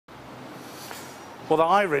Well, the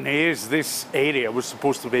irony is this area was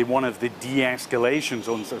supposed to be one of the de-escalation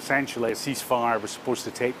zones. Essentially, a ceasefire was supposed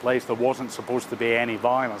to take place. There wasn't supposed to be any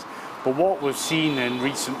violence. But what we've seen in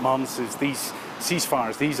recent months is these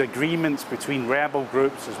ceasefires, these agreements between rebel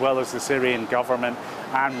groups as well as the Syrian government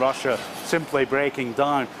and Russia simply breaking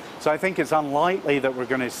down. So I think it's unlikely that we're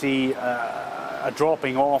going to see a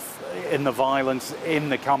dropping off in the violence in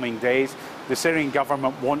the coming days. The Syrian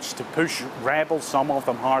government wants to push rebels, some of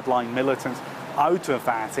them hardline militants, out of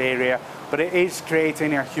that area, but it is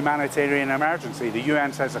creating a humanitarian emergency. The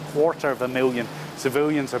UN says 250,000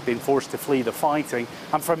 civilians have been forced to flee the fighting,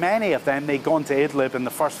 and for many of them, they've gone to Idlib in the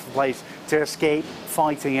first place to escape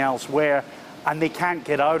fighting elsewhere, and they can't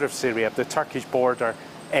get out of Syria. The Turkish border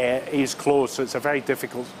is closed, so it's a very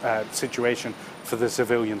difficult situation for the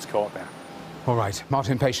civilians caught there. All right,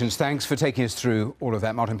 Martin Patience, thanks for taking us through all of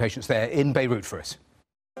that. Martin Patience there in Beirut for us.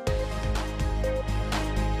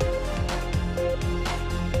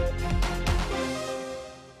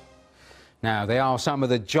 Now, they are some of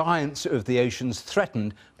the giants of the oceans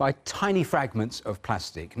threatened by tiny fragments of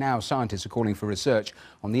plastic. Now, scientists are calling for research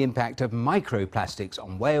on the impact of microplastics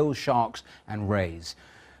on whales, sharks and rays.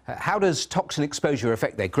 How does toxin exposure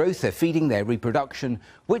affect their growth, their feeding, their reproduction?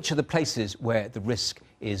 Which are the places where the risk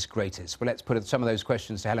is greatest? Well, let's put some of those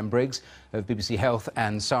questions to Helen Briggs of BBC Health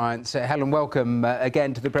and Science. Helen, welcome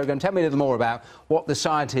again to the programme. Tell me a little more about what the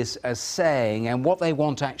scientists are saying and what they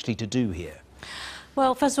want actually to do here.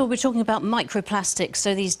 Well, first of all, we're talking about microplastics.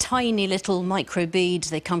 So these tiny little microbeads,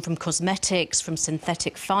 they come from cosmetics, from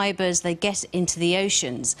synthetic fibres, they get into the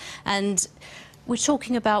oceans. And we're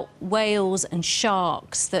talking about whales and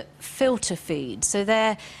sharks that filter feed. So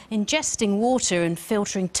they're ingesting water and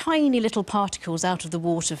filtering tiny little particles out of the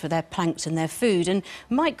water for their plankton, their food. And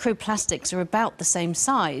microplastics are about the same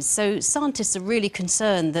size. So scientists are really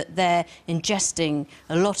concerned that they're ingesting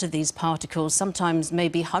a lot of these particles, sometimes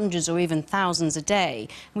maybe hundreds or even thousands a day.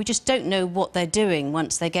 We just don't know what they're doing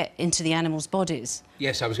once they get into the animals' bodies.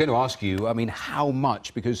 Yes, I was going to ask you, I mean, how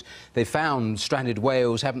much? Because they found stranded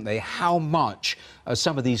whales, haven't they? How much are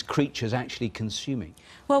some of these creatures actually consuming?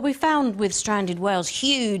 Well, we found with stranded whales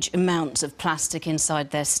huge amounts of plastic inside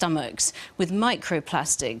their stomachs. With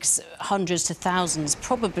microplastics, hundreds to thousands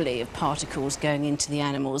probably of particles going into the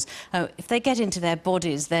animals. If they get into their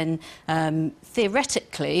bodies, then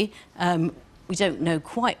theoretically, we don't know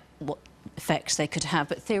quite what effects they could have,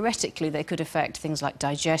 but theoretically they could affect things like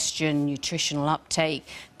digestion, nutritional uptake,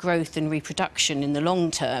 growth and reproduction in the long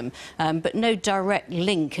term. But no direct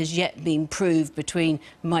link has yet been proved between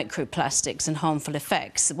microplastics and harmful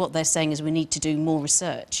effects. What they're saying is we need to do more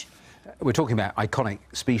research. We're talking about iconic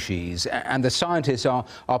species, and the scientists are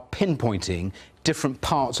pinpointing different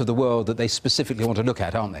parts of the world that they specifically want to look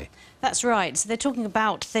at, aren't they? That's right. So they're talking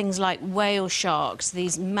about things like whale sharks,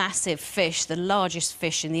 these massive fish, the largest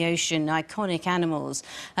fish in the ocean, iconic animals,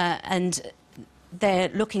 and they're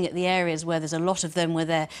looking at the areas where there's a lot of them, where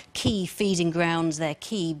they're key feeding grounds, they're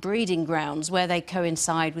key breeding grounds, where they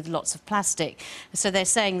coincide with lots of plastic. So they're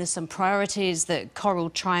saying there's some priorities: the Coral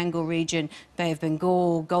Triangle region, Bay of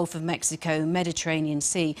Bengal, Gulf of Mexico, Mediterranean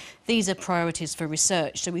Sea. These are priorities for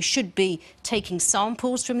research. So we should be taking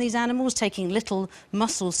samples from these animals, taking little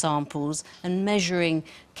muscle samples and measuring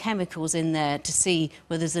chemicals in there to see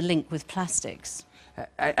whether there's a link with plastics.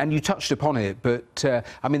 And you touched upon it, but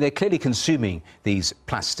I mean, they're clearly consuming these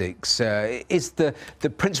plastics. Is the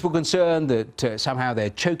principal concern that somehow they're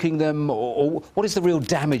choking them, or what is the real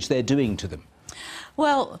damage they're doing to them?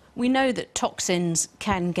 Well, we know that toxins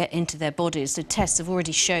can get into their bodies, so tests have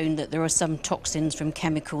already shown that there are some toxins from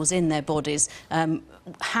chemicals in their bodies.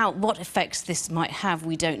 What effects this might have,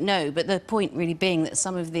 we don't know, but the point really being that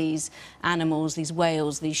some of these animals, these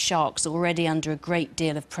whales, these sharks, are already under a great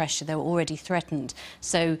deal of pressure. They're already threatened.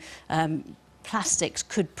 So plastics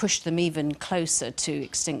could push them even closer to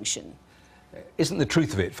extinction. Isn't the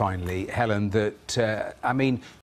truth of it, finally, Helen, that, I mean,